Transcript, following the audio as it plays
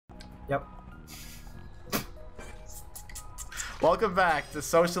Yep. Welcome back to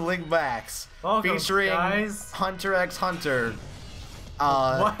SocialLinkMax, featuring guys. Hunter x Hunter.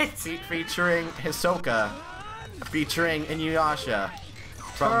 What? Featuring Hisoka, featuring Inuyasha.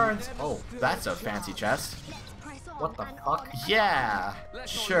 Turns. Oh, that's a fancy chest. What the fuck? Yeah,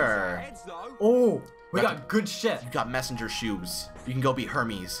 sure. Oh, we got good shit. You got messenger shoes. You can go be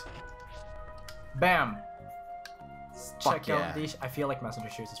Hermes. Bam. Fuck Check yeah. out these. I feel like messenger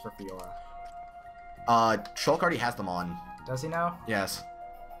shoes is for Fiora. Shulk already has them on. Does he now? Yes.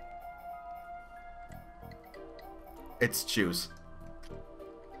 It's shoes.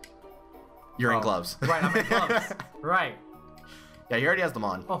 You're in gloves. Right, I'm in gloves. Right. Yeah, he already has them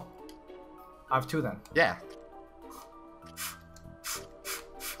on. Oh. I have two then. Yeah.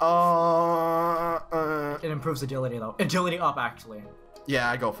 It improves agility though. Agility up actually.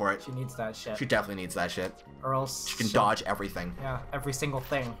 Yeah, I go for it. She needs that shit. She definitely needs that shit. Or else she can dodge everything. Yeah, every single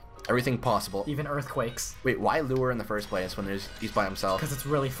thing. Everything possible. Even earthquakes. Wait, why lure in the first place when he's by himself? Because it's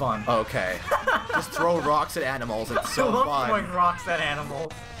really fun. Okay. Just throw rocks at animals. It's so I love fun. throwing rocks at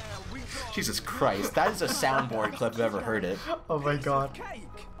animals. Jesus Christ, that is a soundboard clip if I've ever heard it. Oh my god.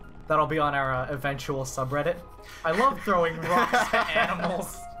 That'll be on our eventual subreddit. I love throwing rocks at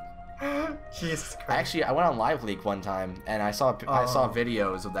animals. Jesus Christ. Actually, I went on Live Leak one time and I saw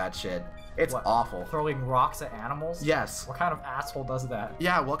videos of that shit. It's awful. Throwing rocks at animals? Yes. What kind of asshole does that?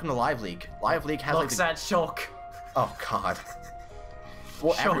 Yeah, welcome to Live Leak. Live Leak has Looks at Shulk. Oh god.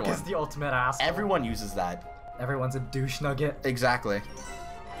 Well, Shulk is the ultimate asshole. Everyone uses that. Everyone's a douche nugget. Exactly.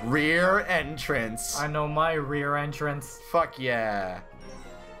 Rear entrance. I know my rear entrance. Fuck yeah.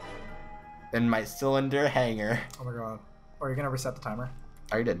 And my cylinder hanger. Oh my god. Are you gonna reset the timer?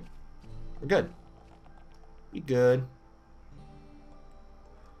 I already did. We're good. We good.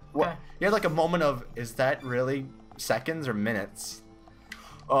 What? Okay. You had like a moment of, is that really seconds or minutes?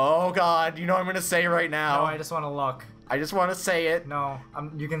 Oh god, you know what I'm gonna say right now. No, I just want to look. I just want to say it. No,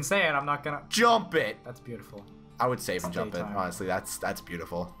 you can say it, I'm not gonna... Jump it! That's beautiful. I would save and jump it, Daytime. honestly. That's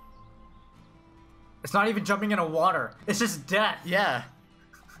beautiful. It's not even jumping into water. It's just death. Yeah.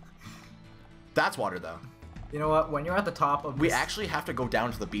 That's water, though. You know what? When you're at the top of We this... actually have to go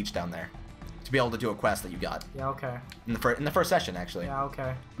down to the beach down there to be able to do a quest that you got. Yeah, okay. In the first session, actually. Yeah,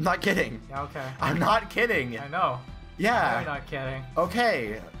 okay. I'm not kidding. Yeah, okay. I'm not kidding. I know. Yeah. You're not kidding.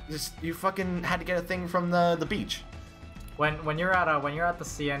 Okay. Just you fucking had to get a thing from the beach. When you're at the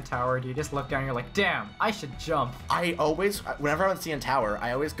CN Tower, do you just look down and you're like, damn, I should jump? I always, whenever I'm at CN Tower,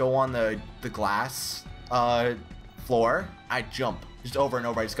 I always go on the glass floor. I jump just over and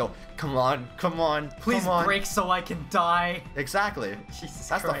over. I just go, come on, Please come on. break so I can die. Exactly. Jesus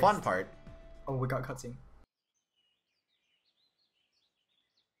That's Christ. the fun part. Oh, we got cutscene.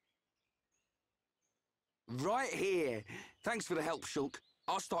 Right here. Thanks for the help, Shulk.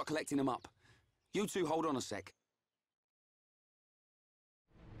 I'll start collecting them up. You two hold on a sec.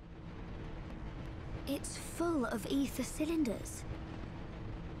 It's full of ether cylinders.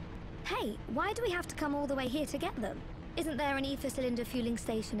 Hey, why do we have to come all the way here to get them? Isn't there an ether cylinder fueling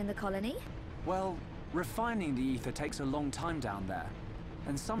station in the colony? Well, refining the ether takes a long time down there.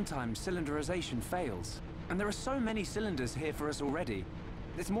 And sometimes cylinderization fails. And there are so many cylinders here for us already.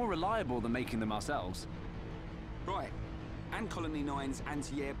 It's more reliable than making them ourselves. Right. And Colony 9's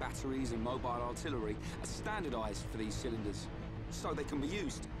anti-air batteries and mobile artillery are standardized for these cylinders, so they can be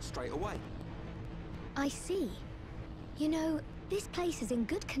used straight away. I see. You know, this place is in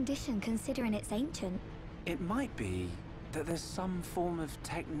good condition considering it's ancient. It might be that there's some form of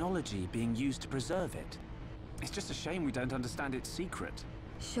technology being used to preserve it. It's just a shame we don't understand its secret.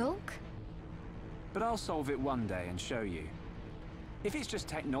 Shulk? But I'll solve it one day and show you. If it's just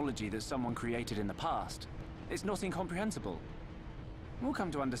technology that someone created in the past, it's not incomprehensible. We'll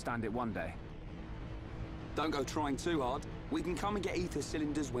come to understand it one day. Don't go trying too hard. We can come and get ether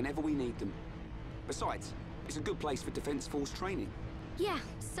cylinders whenever we need them. Besides, it's a good place for Defense Force training. Yeah,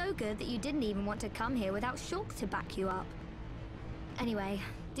 so good that you didn't even want to come here without Shulk to back you up. Anyway,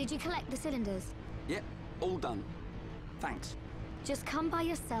 did you collect the cylinders? Yep, all done. Thanks. Just come by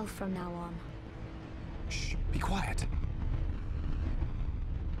yourself from now on. Shh, be quiet.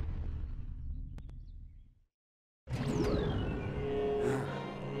 Are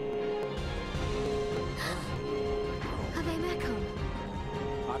they Mechon?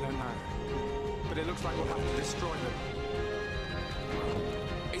 I don't know. But it looks like we'll have to destroy them.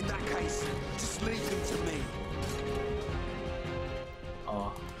 In that case, just leave them to me.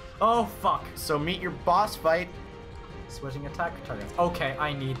 Oh, fuck. So meet your boss fight. Switching attack targets. Okay,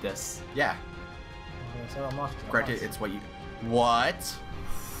 I need this. Yeah. Granted, it's what you... What?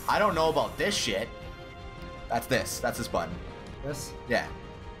 I don't know about this shit. That's this. That's this button. This? Yeah.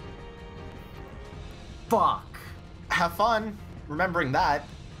 Fuck. Have fun remembering that.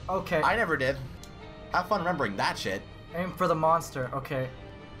 Okay. I never did. Have fun remembering that shit. Aim for the monster. Okay.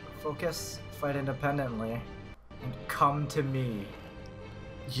 Focus, fight independently, and come to me.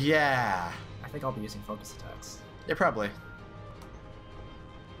 Yeah. I think I'll be using focus attacks. Yeah, probably.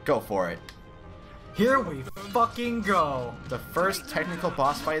 Go for it. Here we fucking go. The first technical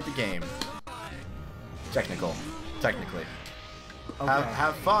boss fight of the game. Technically. Okay.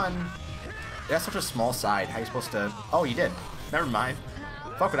 Have fun. That's such a small side. How you supposed to... Oh, you did. Never mind.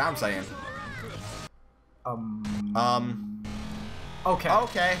 Fuck what I'm saying. Okay.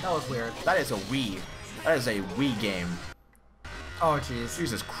 Okay. That was weird. That is a Wii. That is a Wii game. Oh, jeez.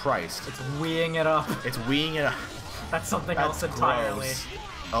 Jesus Christ. It's weeing it up. It's Wiiing it up. That's something That's else entirely. gross.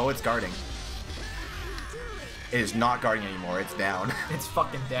 Oh, it's guarding. It is not guarding anymore. It's down. It's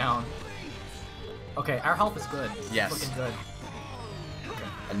fucking down. Okay, our health is good. Yes. It's looking good.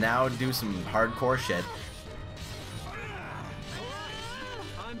 And now do some hardcore shit.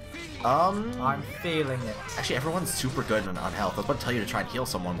 I'm feeling it. Actually, everyone's super good on health. I was about to tell you to try and heal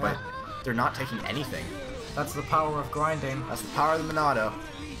someone, but they're not taking anything. That's the power of grinding. That's the power of the MonaDO.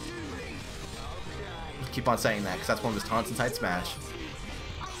 Keep on saying that, because that's one of his taunts inside Smash.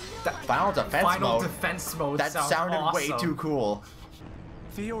 That Final defense Final mode. defense mode. That sounds sounded awesome. way too cool.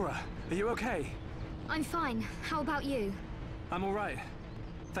 Fiora, are you okay? I'm fine. How about you? I'm all right.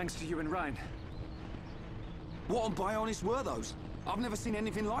 Thanks to you and Ryan. What on Bionis were those? I've never seen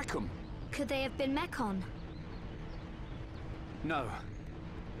anything like them. Could they have been Mechon? No.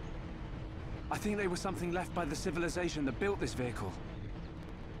 I think they were something left by the civilization that built this vehicle.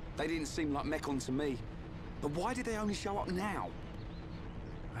 They didn't seem like Mechon to me. But why did they only show up now?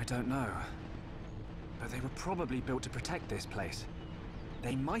 I don't know. But they were probably built to protect this place.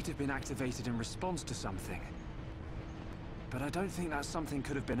 They might have been activated in response to something. But I don't think that something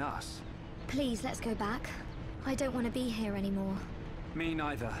could have been us. Please, let's go back. I don't want to be here anymore. Me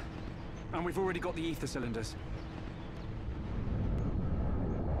neither. And we've already got the ether cylinders.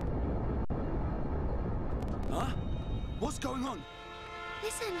 Huh? What's going on?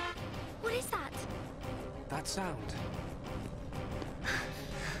 Listen, what is that? That sound.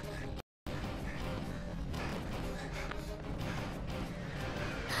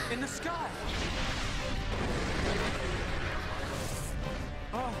 In the sky!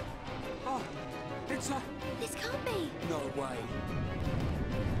 Oh, it's a... This can't be. No way.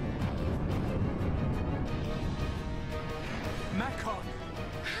 Mechon!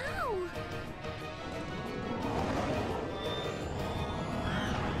 How?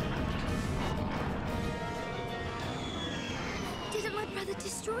 Didn't my brother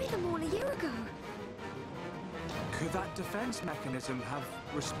destroy them all a year ago? Could that defense mechanism have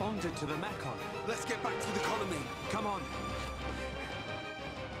responded to the Mechon? Let's get back to the colony. Come on.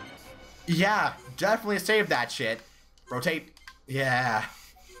 Yeah, definitely save that shit. Rotate. Yeah.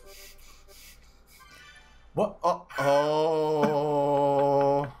 What?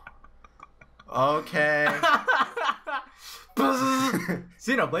 Oh. Okay.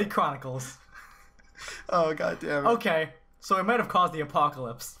 Xenoblade Chronicles. Oh, god damn it. Okay, so we might have caused the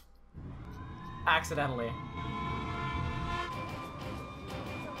apocalypse. Accidentally.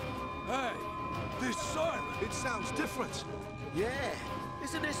 Hey, this siren, it sounds different. Yeah,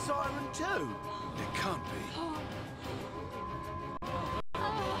 isn't this siren too? It can't be.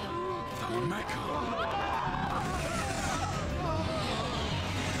 The Mechon.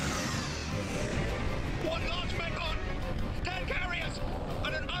 One large Mechon, 10 carriers,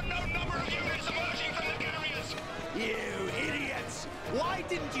 and an unknown number of units emerging from the carriers. You idiots! Why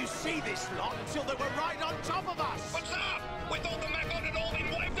didn't you see this lot until they were right on top of us? But sir, we thought the Mechon had all been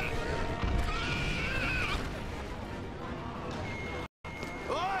wiped out.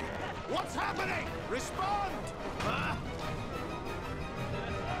 Oi! What's happening? Respond!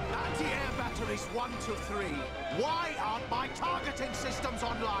 Anti-air batteries 1 to 3. Why aren't my targeting systems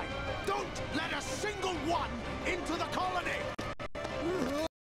online? Don't let a single one into the colony!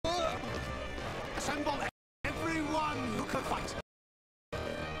 Assemble everyone who can fight.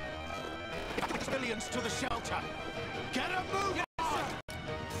 Civilians to the shelter. Get a move on!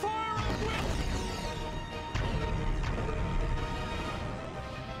 Fire at will!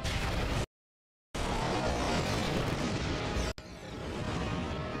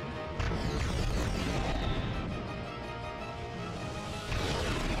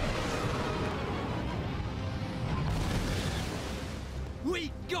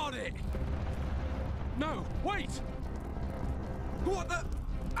 We got it! No, wait! What the?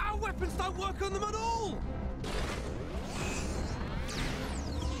 Our weapons don't work on them at all!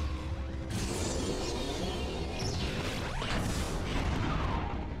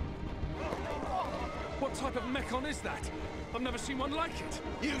 What type of mechon is that? I've never seen one like it.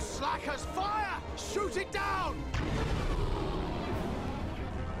 You slackers, fire! Shoot it down!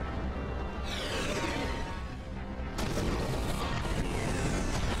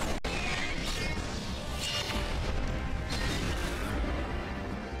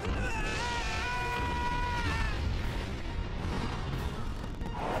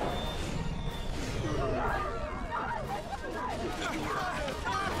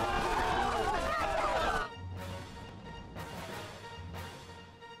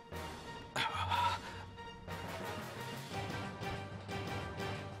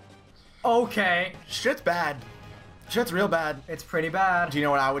 Okay. Shit's bad. Shit's real bad. It's pretty bad. Do you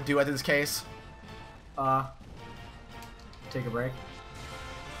know what I would do at this case? Take a break.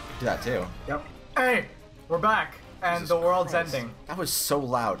 Do that too. Yep. Hey, we're back, and Jesus the world's Christ. ending. That was so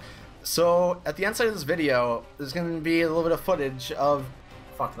loud. So at the end side of this video, there's gonna be a little bit of footage of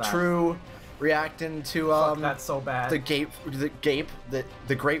Fuck that. True reacting to Fuck, that's so bad.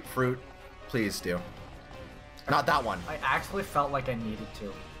 the grapefruit. Please do. Not that one. I actually felt like I needed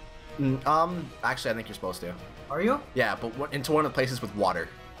to. Actually, I think you're supposed to. Are you? Yeah, but into one of the places with water.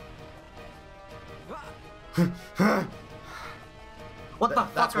 What the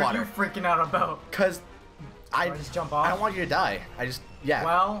That's fuck are water. you freaking out about? Cause Do I just jump off? I don't want you to die. Yeah.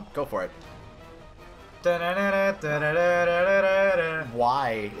 Well. Go for it. Da-da-da-da-da-da-da-da-da.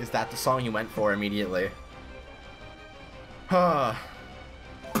 Why is that the song you went for immediately? Huh.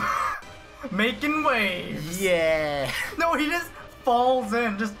 Making waves. Yeah. No, he just falls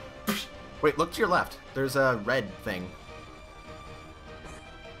in. Just. Wait, look to your left. There's a red thing.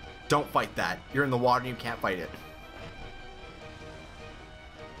 Don't fight that. You're in the water and you can't fight it.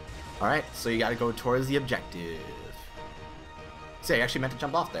 Alright, so you gotta go towards the objective. See, I actually meant to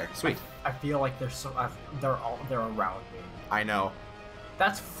jump off there. Sweet. I feel like they're they're around me. I know.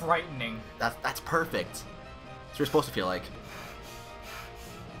 That's frightening. That's perfect. That's what you're supposed to feel like.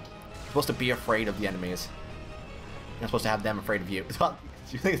 You're supposed to be afraid of the enemies. You're not supposed to have them afraid of you.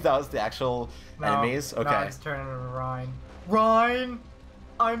 Do you think that was the actual enemies? Okay. No, it's turning to Ryan. Ryan,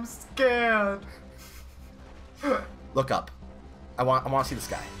 I'm scared. Look up. I want to see the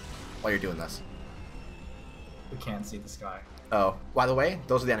sky while you're doing this. We can't see the sky. Oh, by the way,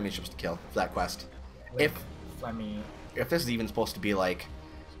 those are the enemies you're supposed to kill for that quest. Wait, let me. If this is even supposed to be like,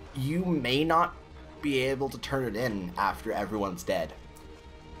 you may not be able to turn it in after everyone's dead.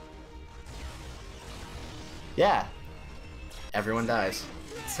 Yeah. Everyone dies.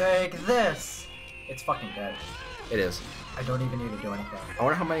 Take this. It's fucking dead. It is. I don't even need to do anything. I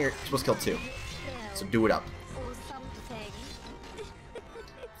wonder how many you're supposed to kill too. So do it up. Or something.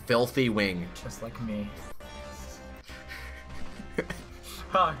 Filthy wing. Just like me.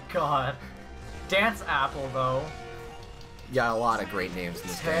 Oh god. Dance apple though. You got a lot of great names in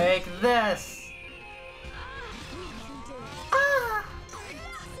this game. Take this.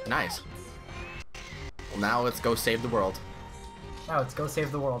 Nice. Well, now let's go save the world. Now let's go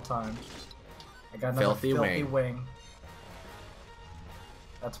save the world time. I got another Filthy filthy wing. wing.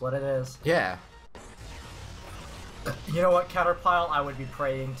 That's what it is. Yeah. You know what, Caterpillar? I would be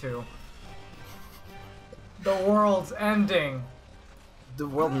praying to. The world's ending. The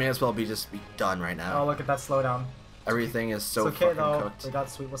world may as well be just be done right Oh, now. look at that slowdown. Everything is so It's okay fucking though. cooked. We got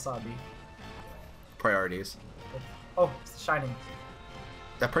sweet wasabi. Priorities. Oh, it's shining.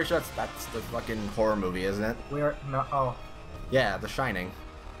 I'm pretty sure that's the fucking horror movie, isn't it? We're no. Oh, Yeah, The Shining.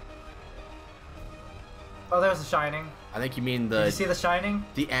 oh, there's the shining. I think you mean Did you see the shining?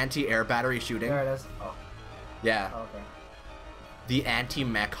 the anti-air battery shooting. There it is. Oh, Yeah. oh, okay. The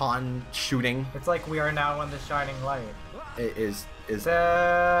anti-mechon shooting It's like we are now in the shining light. is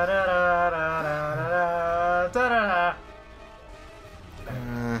Da, da, da, da, da, da, da,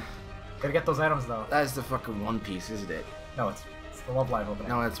 da. Gotta get those items though. that is the fucking One Piece, isn't it? No, it's the Love Live opening.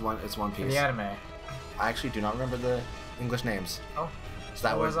 No, it's One In Piece. the anime. I actually do not remember the English names. Oh, So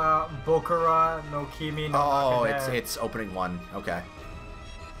that it was was Bokura no Kimi no Oh, Nakane. it's opening one. Okay.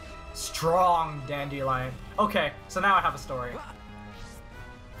 Strong dandelion. Okay, so now I have a story.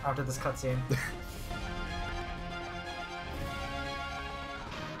 After this cutscene.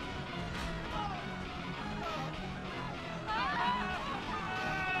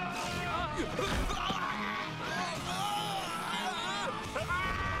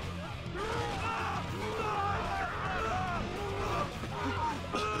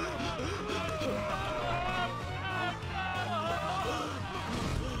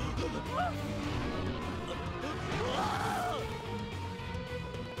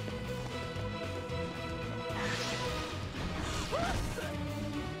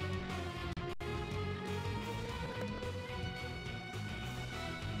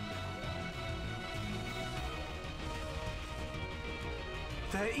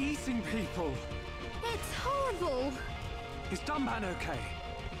 They're eating people. It's horrible. Is Dunban okay?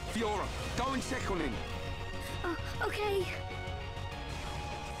 Fiora, go and check on him. Okay.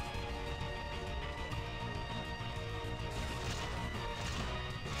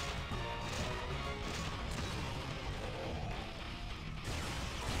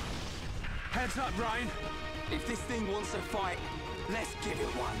 Heads up, Ryan. If this thing wants a fight, let's give it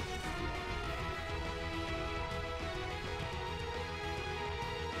one.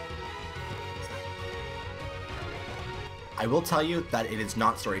 I will tell you that it is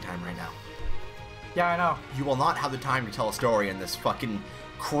not story time right now. Yeah, I know. You will not have the time to tell a story in this fucking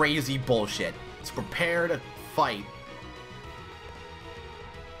crazy bullshit. So prepare to fight.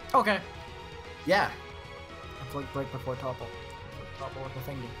 Okay. Yeah. Break before topple. Topple with the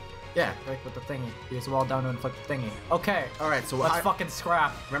thingy. Yeah. Break with the thingy. Use wall down to inflict the thingy. Okay. Alright, so let's fucking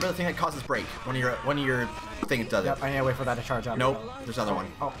scrap. Remember the thing that causes break? One of your things does it. Yep, I need to wait for that to charge up. Nope, there's another one.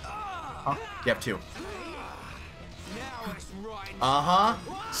 Oh. Huh? You have two. Now it's right. Uh-huh.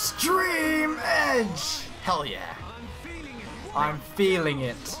 Stream Edge! Hell yeah. I'm feeling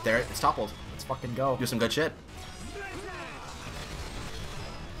it. There, it's toppled. Let's fucking go. Do some good shit.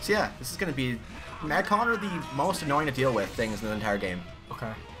 So yeah, this is gonna be MagCon are the most annoying to deal with things in the entire game.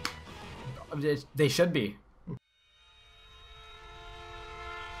 Okay. They should be.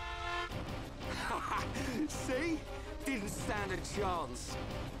 See? Didn't stand a chance.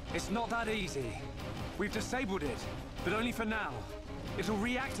 It's not that easy. We've disabled it, but only for now. It'll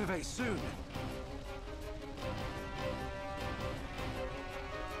reactivate soon.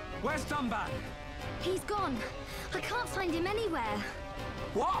 Where's Dunban? He's gone. I can't find him anywhere.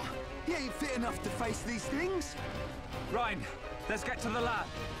 What? He ain't fit enough to face these things? Ryan, let's get to the lab.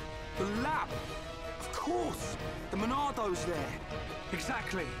 The lab? Of course. The MonaDO's there.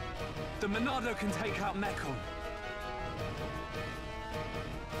 Exactly. The MonaDO can take out Mechon.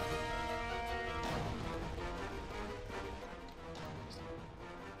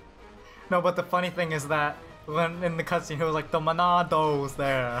 No, but the funny thing is that when in the cutscene he was like, the MonaDO's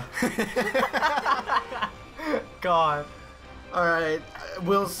there. God. Alright,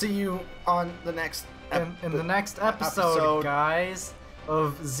 we'll see you on the next In the next episode, guys,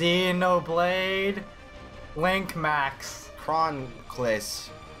 of Xenoblade LinkMax. Chronicles.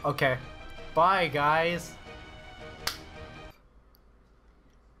 Okay. Bye, guys.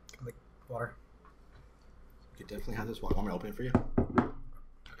 Like water. You can definitely have this one. Want me to open it for you?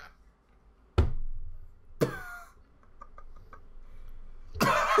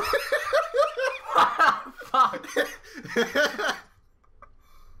 Fuck.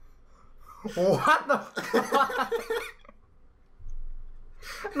 What the fuck?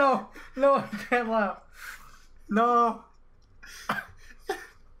 No, no, I can't laugh. No.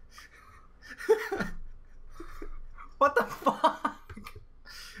 What the fuck?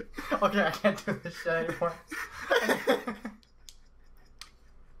 Okay, I can't do this shit anymore.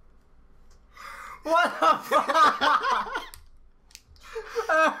 What the fuck?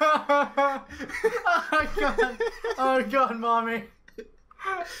 Oh god. Oh god, mommy.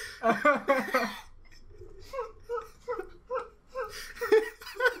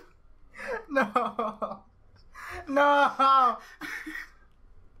 No. No.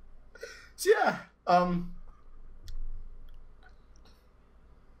 So yeah, I'm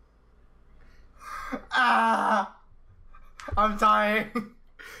dying. do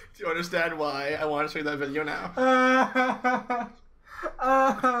you understand why I want to show you that video now?